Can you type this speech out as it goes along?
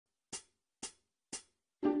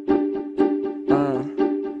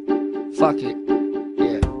Fuck it.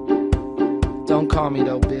 Yeah. Don't call me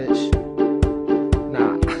though, bitch.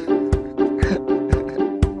 Nah.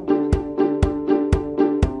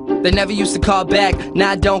 They never used to call back,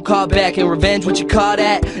 now I don't call back. And revenge, what you call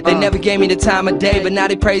that? They never gave me the time of day, but now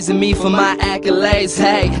they praising me for my accolades.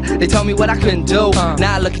 Hey, they told me what I couldn't do.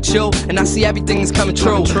 Now I look at you, and I see everything is coming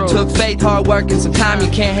true. Took faith, hard work, and some time.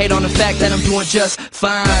 You can't hate on the fact that I'm doing just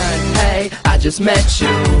fine. Hey, I just met you,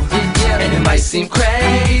 and it might seem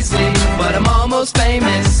crazy, but I'm almost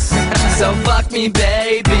famous. So fuck me,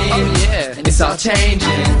 baby. It's all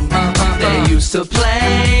changing. They used to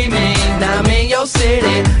play me, now I'm in your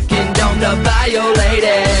city, getting domed up by your lady.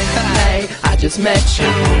 Hey, I just met you,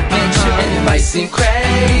 and it might seem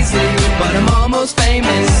crazy, but I'm almost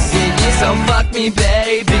famous. So fuck me,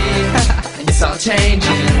 baby. It's all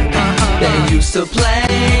changing. They used to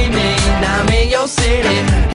play me, now I'm in your city.